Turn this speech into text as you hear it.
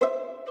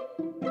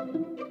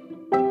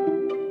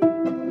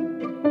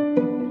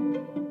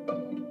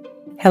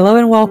Hello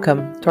and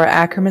welcome to our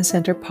Ackerman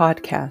Center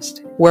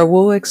podcast, where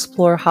we'll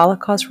explore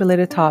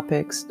Holocaust-related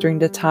topics during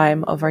the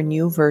time of our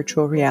new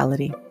virtual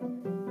reality.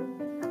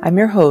 I'm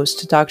your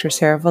host, Dr.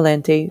 Sarah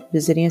Valente,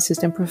 Visiting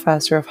Assistant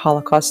Professor of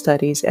Holocaust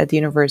Studies at the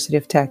University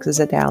of Texas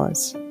at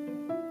Dallas.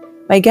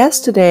 My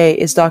guest today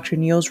is Dr.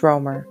 Niels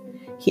Romer.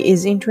 He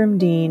is Interim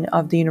Dean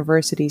of the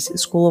university's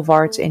School of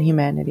Arts and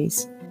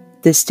Humanities,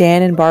 the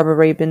Stan and Barbara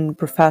Rabin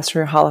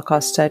Professor of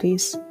Holocaust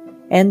Studies,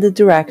 and the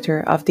Director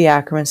of the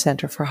Ackerman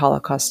Center for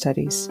Holocaust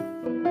Studies.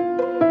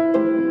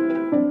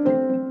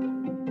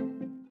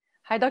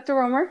 Hi, Dr.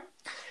 Romer.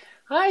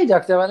 Hi,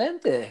 Dr.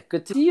 Valente.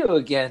 Good to see you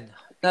again.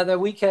 Another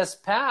week has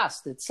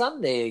passed. It's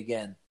Sunday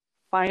again.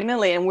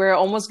 Finally, and we're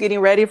almost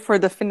getting ready for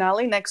the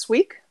finale next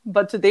week.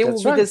 But today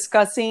we'll be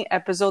discussing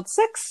episode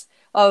 6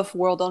 of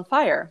World on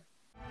Fire.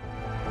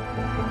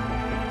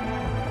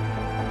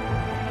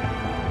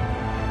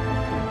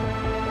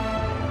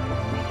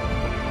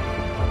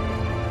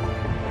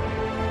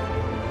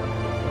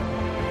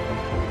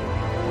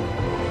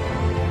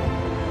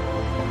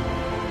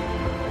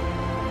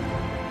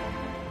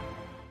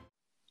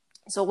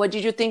 So what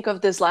did you think of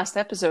this last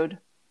episode?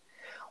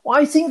 Well,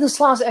 I think this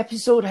last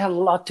episode had a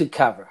lot to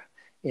cover.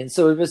 And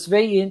so it was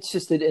very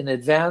interested in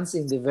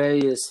advancing the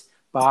various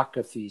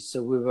biographies.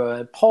 So we were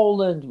in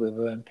Poland, we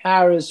were in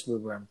Paris, we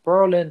were in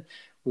Berlin,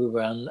 we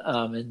were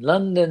in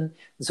London.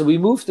 And so we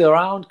moved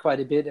around quite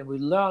a bit and we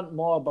learned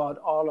more about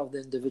all of the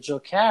individual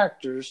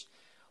characters.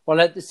 While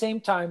at the same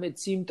time, it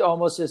seemed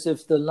almost as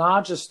if the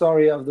larger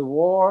story of the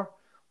war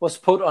was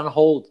put on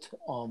hold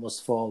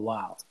almost for a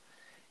while.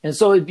 And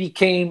so it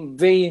became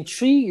very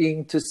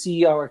intriguing to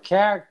see our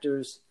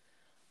characters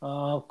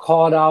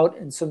caught out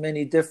in so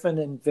many different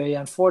and very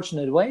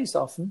unfortunate ways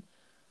often.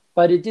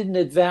 But it didn't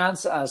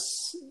advance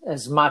us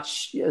as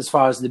much as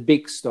far as the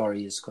big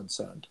story is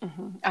concerned.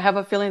 Mm-hmm. I have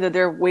a feeling that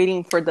they're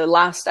waiting for the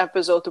last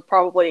episode to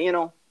probably,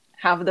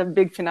 have the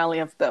big finale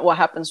of what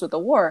happens with the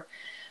war.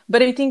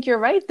 But I think you're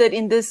right that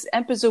in this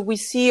episode, we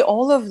see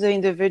all of the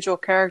individual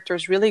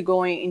characters really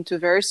going into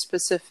very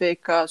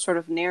specific sort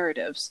of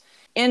narratives.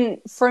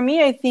 And for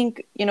me, I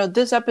think,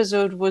 this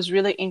episode was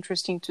really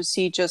interesting to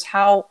see just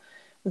how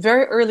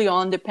very early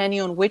on,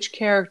 depending on which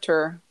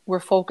character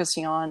we're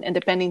focusing on and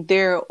depending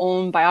their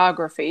own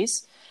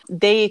biographies,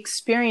 they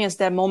experienced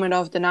that moment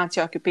of the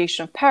Nazi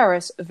occupation of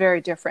Paris very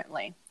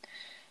differently.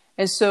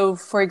 And so,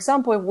 for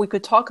example, if we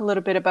could talk a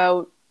little bit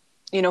about,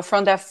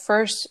 from that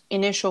first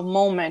initial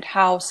moment,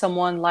 how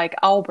someone like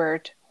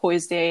Albert, who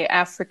is the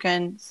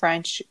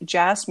African-French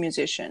jazz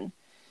musician,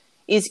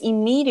 is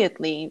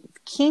immediately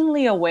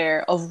keenly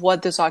aware of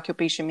what this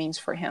occupation means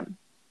for him.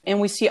 And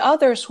we see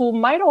others who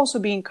might also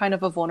be in kind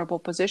of a vulnerable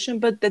position,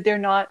 but that they're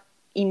not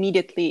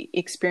immediately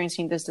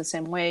experiencing this the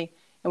same way.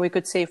 And we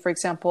could say, for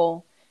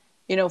example,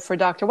 for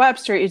Dr.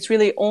 Webster, it's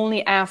really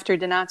only after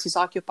the Nazis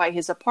occupy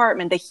his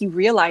apartment that he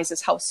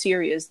realizes how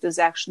serious this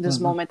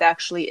moment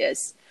actually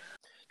is.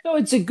 No,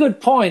 it's a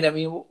good point. I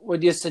mean,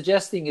 what you're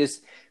suggesting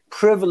is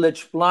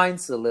privilege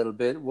blinds a little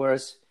bit,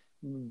 whereas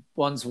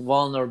one's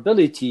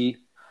vulnerability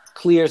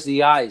clears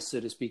the eyes, so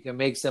to speak, and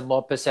makes them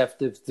more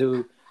perceptive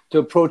to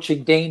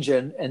approaching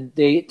danger, and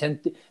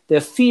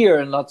their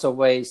fear in lots of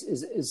ways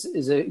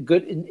is a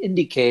good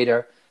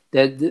indicator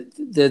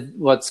that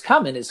what's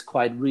coming is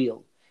quite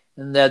real,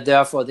 and that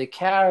therefore the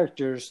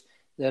characters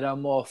that are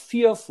more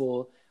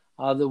fearful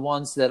are the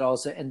ones that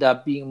also end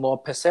up being more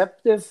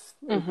perceptive.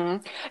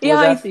 Mm-hmm.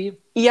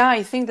 Yeah,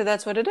 I think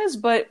that's what it is.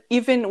 But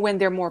even when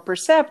they're more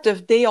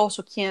perceptive, they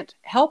also can't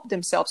help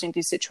themselves in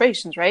these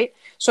situations, right?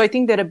 So I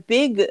think that a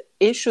big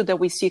issue that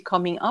we see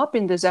coming up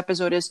in this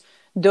episode is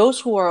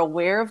those who are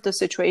aware of the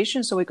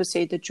situation. So we could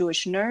say the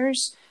Jewish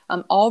nurse,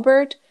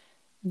 Albert,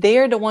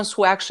 they're the ones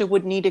who actually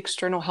would need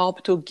external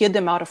help to get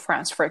them out of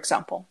France, for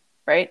example,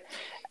 right?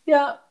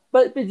 Yeah.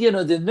 But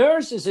the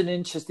nurse is an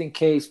interesting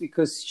case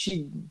because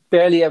she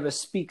barely ever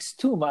speaks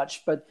too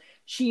much. But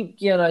she,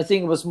 I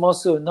think it was more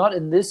so not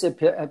in this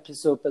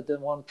episode, but the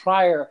one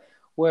prior,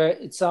 where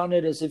it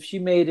sounded as if she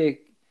made a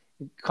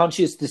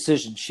conscious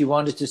decision. She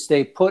wanted to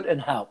stay put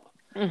and help.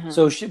 Mm-hmm.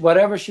 So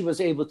whatever she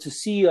was able to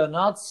see or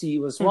not see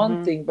was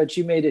one thing, but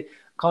she made a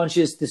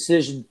conscious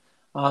decision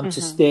to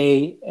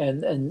stay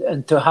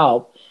and to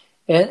help.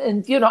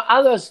 And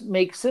others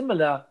make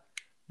similar,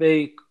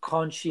 very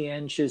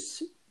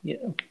conscientious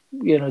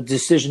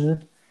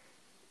decision,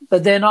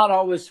 but they're not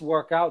always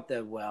work out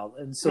that well.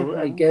 And so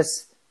I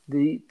guess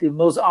the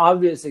most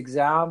obvious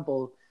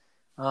example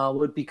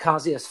would be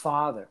Kasia's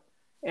father.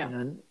 Yeah.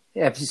 In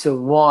episode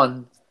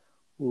 1,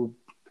 who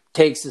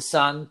takes the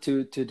son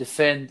to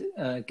defend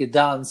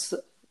Gdansk,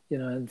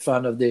 in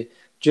front of the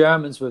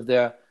Germans with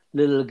their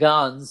little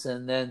guns,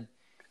 and then,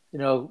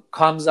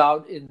 comes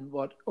out in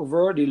what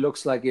overtly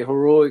looks like a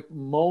heroic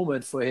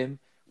moment for him,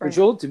 which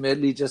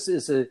ultimately just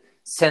is a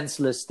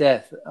senseless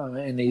death,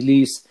 and he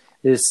leaves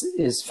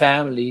his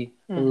family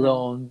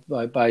alone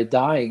by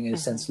dying a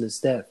senseless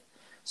death.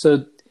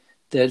 So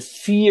that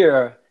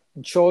fear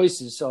and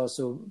choices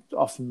also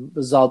often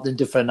result in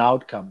different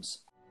outcomes.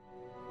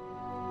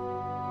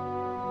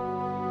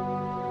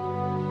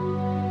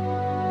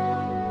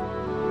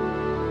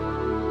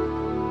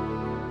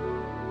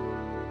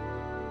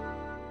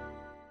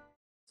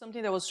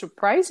 Something that was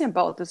surprising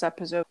about this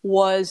episode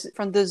was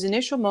from this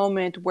initial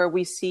moment where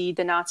we see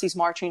the Nazis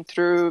marching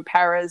through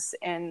Paris.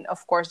 And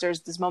of course,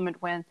 there's this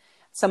moment when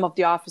some of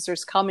the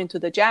officers come into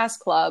the jazz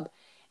club.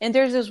 And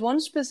there's this one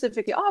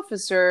specific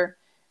officer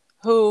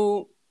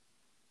who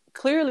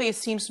clearly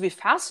seems to be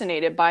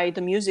fascinated by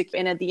the music.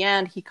 And at the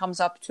end, he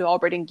comes up to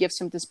Albert and gives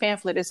him this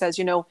pamphlet. It says,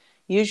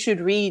 you should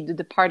read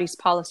the party's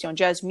policy on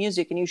jazz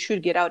music and you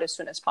should get out as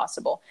soon as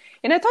possible.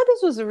 And I thought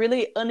this was a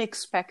really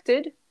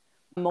unexpected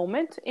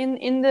moment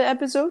in the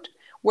episode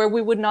where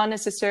we would not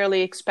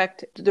necessarily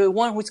expect the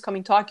one who's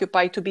coming to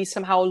occupy to be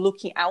somehow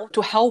looking out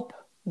to help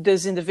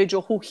this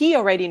individual who he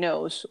already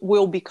knows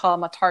will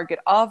become a target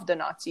of the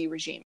Nazi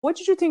regime. What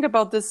did you think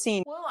about this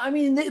scene? Well, I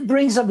mean, it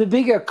brings up the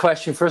bigger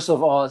question, first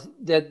of all,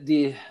 that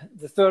the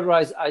Third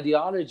Reich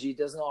ideology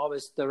doesn't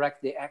always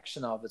direct the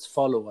action of its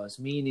followers,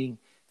 meaning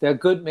there are a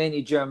good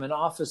many German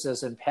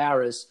officers in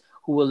Paris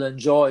who will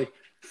enjoy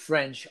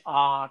French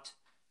art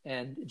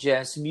and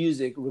jazz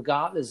music,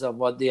 regardless of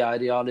what the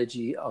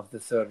ideology of the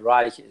Third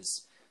Reich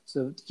is.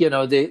 So,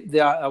 they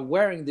are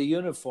wearing the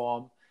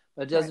uniform,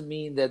 but it doesn't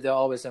mean that they're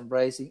always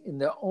embracing in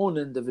their own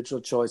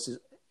individual choices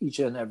each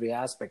and every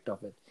aspect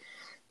of it.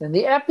 Then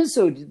the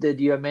episode that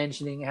you're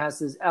mentioning has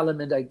this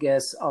element, I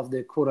guess, of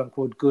the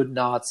quote-unquote good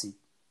Nazi.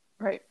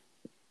 Right.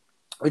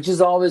 Which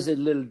is always a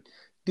little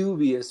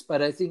dubious,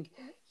 but I think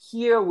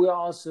here we're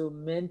also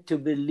meant to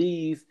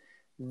believe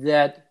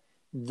that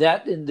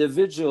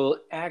individual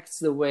acts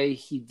the way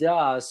he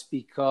does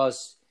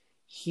because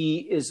he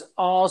is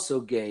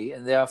also gay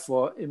and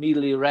therefore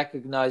immediately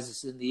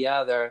recognizes in the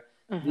other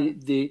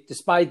the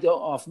despite the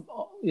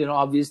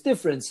obvious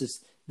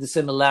differences, the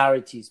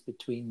similarities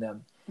between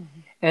them.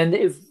 And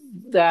if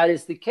that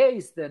is the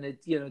case, then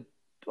it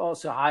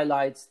also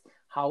highlights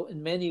how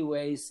in many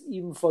ways,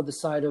 even for the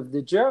side of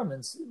the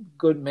Germans,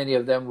 good many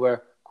of them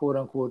were quote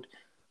unquote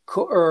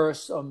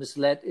coerced or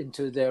misled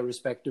into their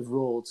respective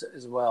roles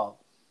as well.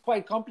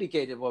 Quite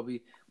complicated what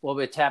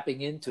we're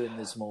tapping into in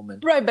this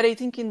moment. Right, but I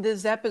think in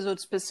this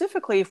episode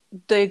specifically,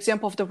 the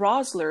example of the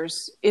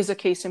Roslers is a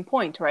case in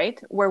point, right?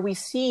 Where we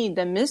see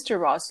that Mr.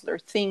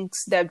 Rosler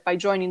thinks that by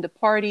joining the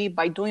party,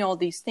 by doing all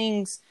these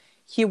things,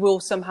 he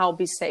will somehow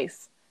be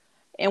safe.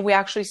 And we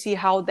actually see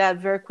how that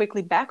very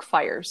quickly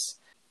backfires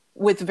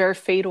with very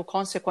fatal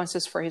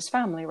consequences for his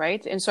family,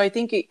 right? And so I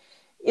think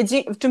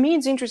to me,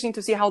 it's interesting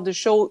to see how the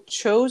show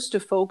chose to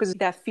focus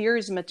that fear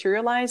is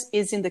materialized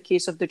is in the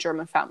case of the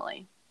German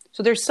family.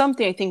 So there's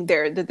something, I think,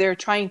 there that they're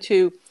trying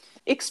to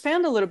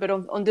expand a little bit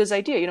on this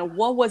idea.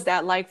 What was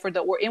that like for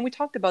and we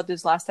talked about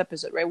this last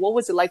episode, right? What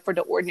was it like for the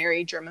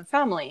ordinary German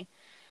family?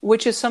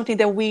 Which is something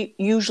that we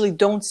usually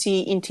don't see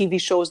in TV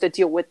shows that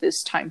deal with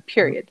this time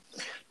period.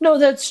 No,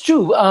 that's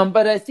true.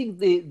 But I think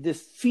the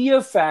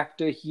fear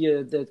factor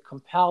here that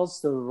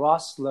compels the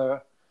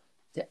Rosler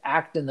to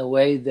act in the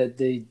way that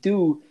they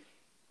do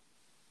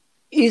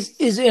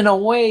is in a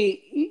way,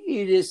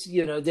 it is,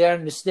 they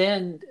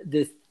understand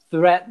the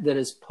threat that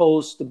is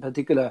posed in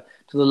particular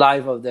to the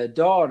life of their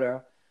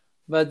daughter,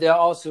 but they're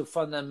also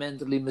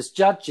fundamentally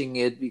misjudging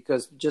it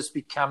because just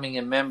becoming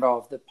a member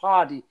of the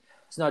party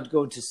is not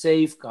going to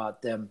safeguard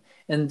them.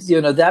 And,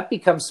 that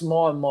becomes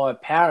more and more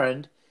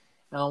apparent.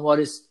 And what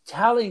is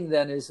telling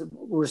then is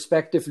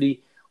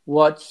respectively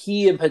what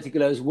he in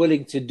particular is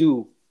willing to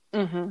do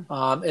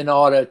in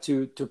order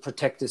to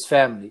protect his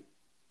family,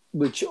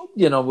 which,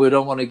 we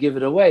don't want to give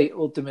it away,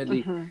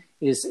 ultimately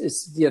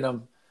is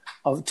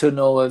to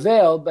no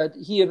avail, but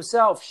he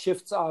himself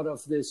shifts out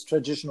of this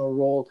traditional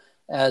role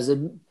as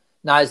a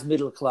nice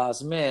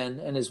middle-class man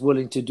and is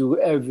willing to do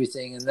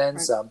everything and then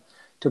some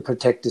to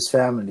protect his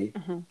family.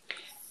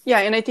 Yeah,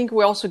 and I think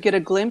we also get a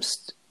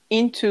glimpse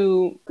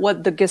into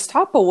what the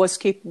Gestapo was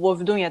capable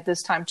of doing at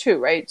this time too,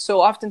 right?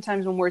 So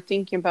oftentimes when we're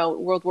thinking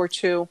about World War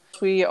II,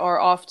 we are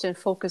often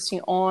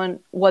focusing on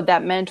what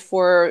that meant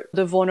for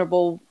the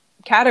vulnerable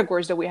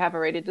categories that we have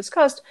already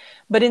discussed.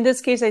 But in this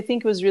case, I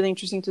think it was really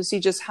interesting to see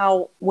just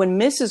how when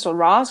Mrs.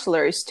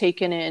 Rosler is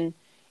taken in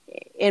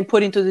and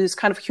put into this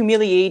kind of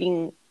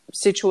humiliating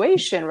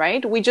situation,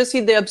 right? We just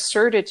see the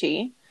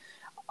absurdity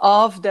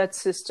of that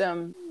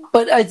system.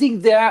 But I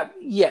think that,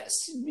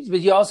 yes, but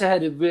you also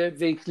had a very,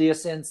 very clear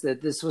sense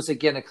that this was,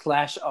 again, a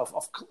clash of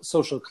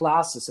social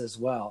classes as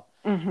well.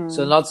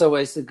 So in lots of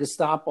ways, the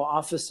Gestapo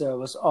officer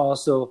was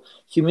also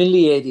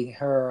humiliating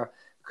her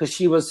because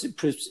she was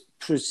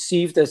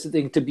perceived as a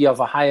thing to be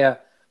of a higher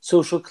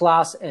social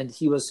class, and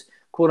he was,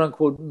 quote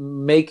unquote,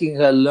 making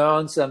her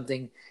learn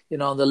something,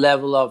 on the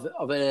level of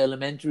an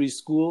elementary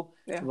school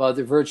about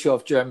the virtue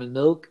of German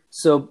milk.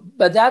 So,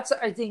 but that's,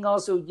 I think,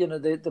 also,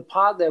 the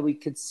part that we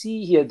could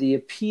see here, the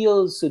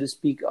appeal, so to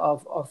speak,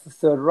 of the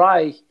Third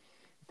Reich, in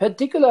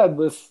particular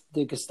with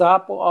the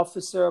Gestapo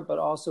officer, but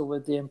also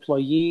with the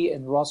employee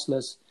in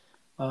Rosler's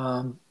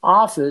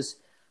office,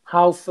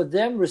 how for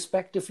them,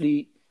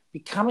 respectively,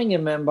 becoming a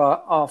member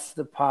of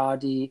the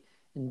party,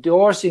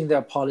 endorsing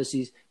their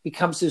policies,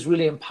 becomes this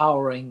really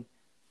empowering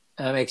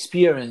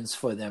experience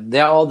for them.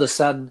 They all of a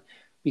sudden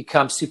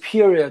become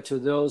superior to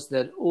those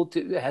that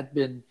had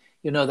been,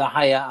 the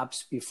higher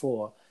ups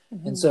before.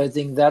 And so I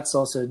think that's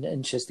also an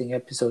interesting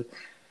episode.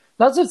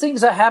 Lots of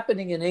things are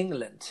happening in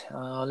England.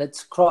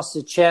 Let's cross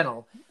the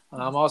channel.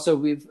 Also,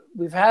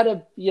 we've had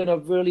a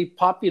really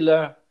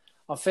popular,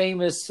 a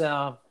famous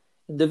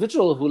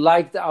individual who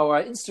liked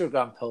our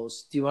Instagram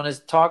post. Do you want to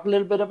talk a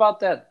little bit about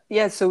that?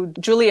 Yeah, so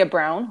Julia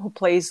Brown, who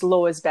plays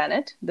Lois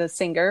Bennett, the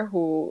singer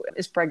who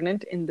is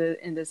pregnant in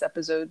this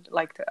episode,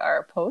 liked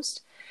our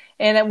post.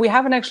 And we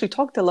haven't actually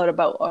talked a lot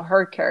about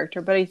her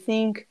character, but I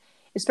think,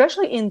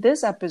 especially in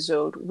this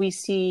episode, we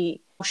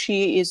see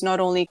she is not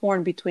only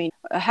torn between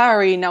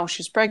Harry, now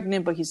she's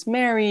pregnant, but he's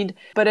married,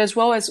 but as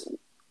well as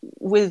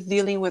with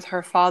dealing with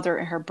her father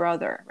and her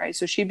brother, right?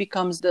 So she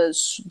becomes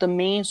the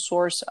main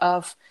source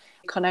of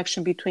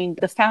connection between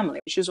the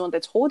family. She's the one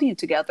that's holding it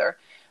together.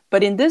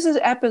 But in this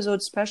episode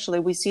especially,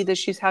 we see that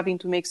she's having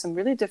to make some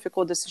really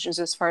difficult decisions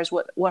as far as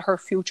what her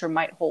future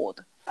might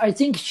hold. I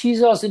think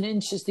she's also an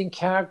interesting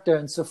character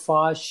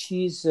insofar as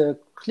she's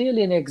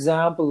clearly an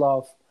example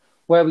of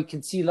where we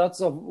can see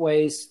lots of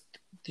ways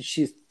that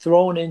she's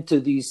thrown into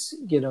these,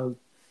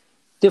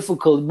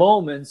 difficult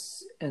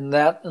moments, and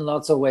that in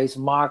lots of ways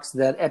marks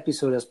that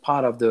episode as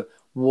part of the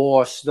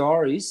war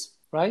stories,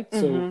 right?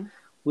 So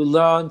we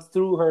learned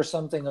through her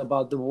something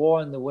about the war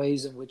and the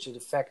ways in which it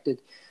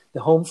affected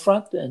the home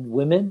front and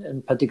women,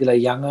 in particular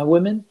younger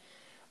women.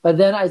 But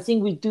then I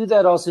think we do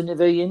that also in a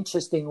very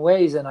interesting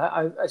ways. And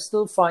I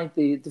still find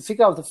the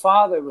figure of the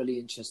father really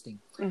interesting,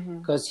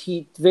 because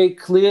he very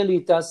clearly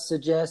does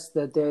suggest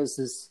that there's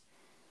this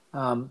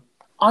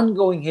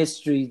ongoing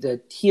history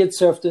that he had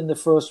served in the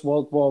First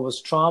World War,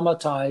 was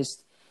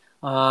traumatized,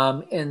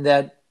 and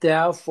that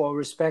therefore,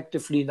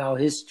 respectively, now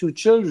his two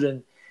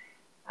children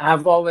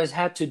have always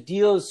had to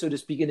deal, so to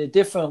speak, in a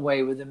different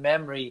way with the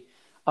memory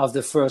of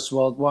the First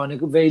World War in a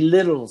very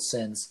literal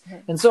sense.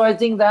 And so I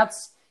think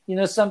that's,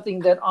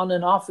 something that on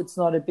and off, it's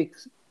not a big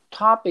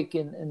topic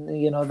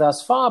in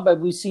thus far, but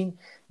we've seen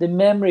the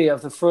memory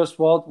of the First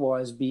World War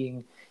as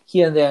being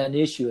here and there an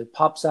issue. It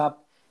pops up,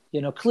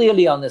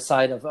 clearly on the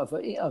side of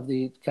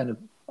the kind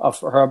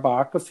of her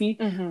biography,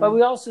 but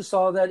we also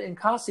saw that in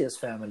Cassia's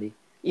family.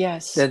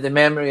 Yes. That the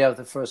memory of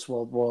the First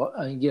World War,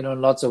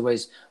 in lots of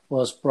ways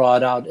was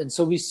brought out. And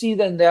so we see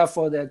then,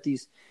 therefore, that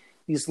these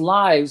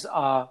lives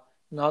are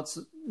not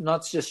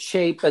just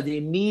shaped by the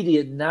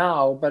immediate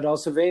now, but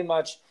also very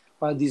much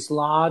by these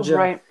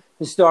larger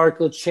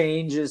historical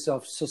changes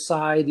of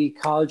society,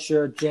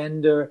 culture,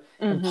 gender,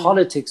 and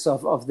politics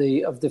of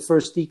the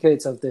first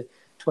decades of the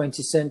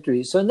 20th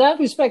century. So in that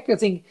respect, I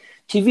think,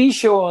 TV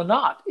show or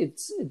not,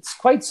 it's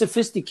quite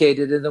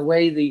sophisticated in the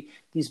way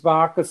these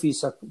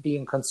biographies are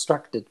being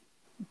constructed.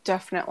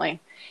 Definitely.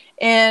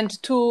 And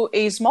to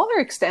a smaller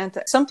extent,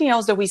 something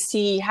else that we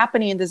see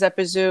happening in this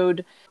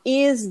episode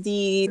is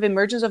the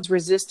emergence of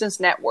resistance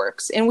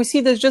networks. And we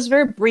see this just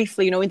very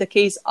briefly, in the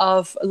case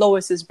of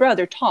Lois's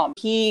brother, Tom.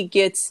 He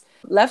gets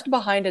left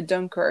behind at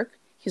Dunkirk.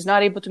 He's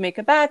not able to make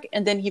it back.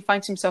 And then he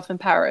finds himself in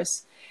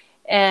Paris.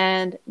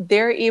 And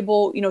they're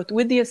able,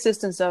 with the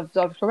assistance of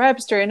Dr.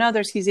 Webster and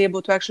others, he's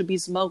able to actually be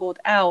smuggled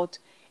out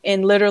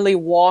and literally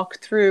walk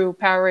through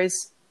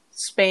Paris,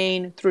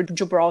 Spain, through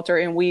Gibraltar.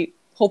 And we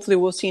hopefully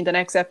will see in the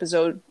next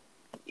episode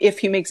if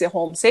he makes it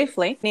home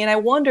safely. And I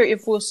wonder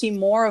if we'll see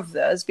more of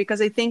this, because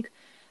I think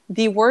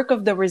the work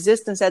of the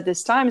resistance at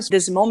this time,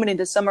 this moment in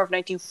the summer of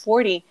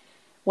 1940,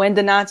 when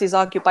the Nazis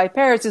occupy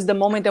Paris, is the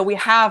moment that we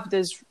have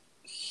this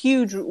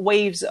huge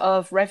waves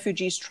of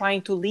refugees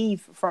trying to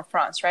leave from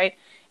France, right?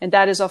 And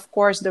that is, of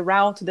course, the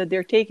route that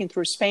they're taking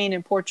through Spain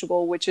and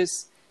Portugal, which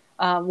is,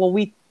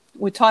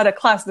 we taught a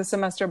class this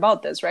semester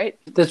about this, right?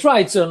 That's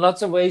right. So in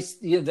lots of ways,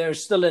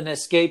 there's still an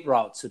escape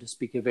route, so to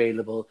speak,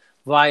 available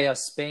via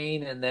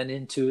Spain and then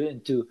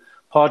into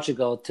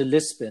Portugal to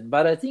Lisbon.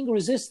 But I think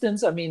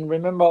resistance,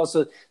 remember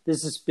also,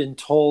 this has been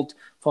told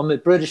from a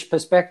British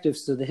perspective,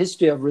 so the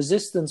history of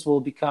resistance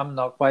will become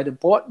now quite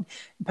important,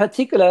 in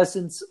particular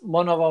since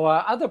one of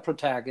our other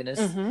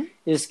protagonists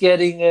is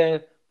getting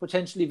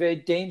potentially very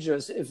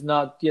dangerous, if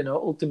not,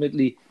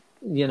 ultimately,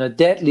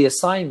 deadly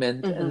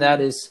assignment. And that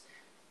is,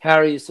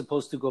 Harry is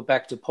supposed to go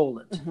back to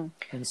Poland.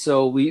 And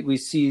so we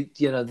see,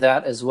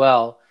 that as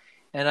well.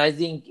 And I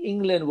think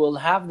England will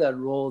have that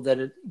role, that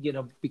it,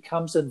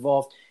 becomes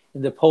involved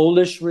in the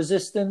Polish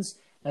resistance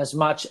as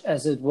much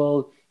as it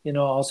will,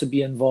 also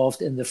be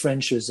involved in the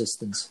French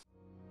resistance.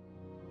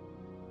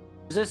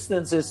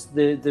 Resistance is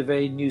the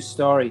very new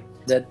story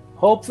that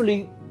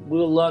hopefully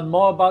we'll learn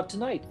more about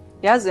tonight.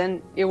 Yes,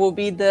 and it will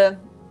be the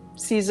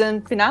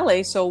season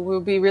finale, so it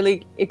will be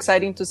really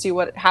exciting to see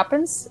what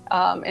happens.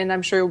 And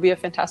I'm sure it will be a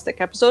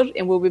fantastic episode,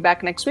 and we'll be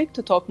back next week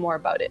to talk more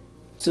about it.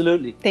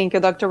 Absolutely. Thank you,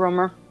 Dr.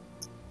 Romer.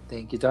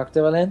 Thank you,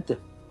 Dr. Valente.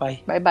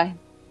 Bye. Bye-bye.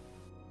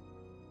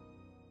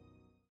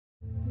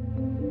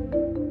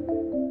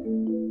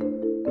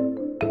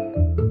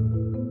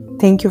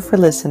 Thank you for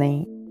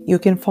listening. You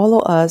can follow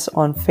us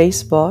on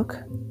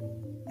Facebook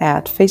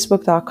at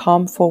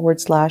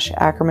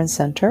facebook.com/Ackerman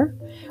Center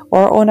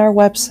or on our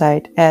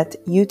website at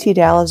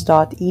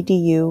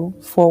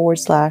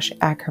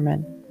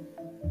utdallas.edu/Ackerman.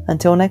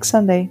 Until next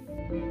Sunday.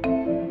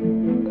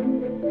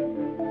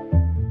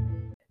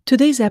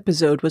 Today's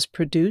episode was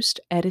produced,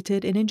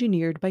 edited, and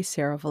engineered by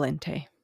Sarah Valente.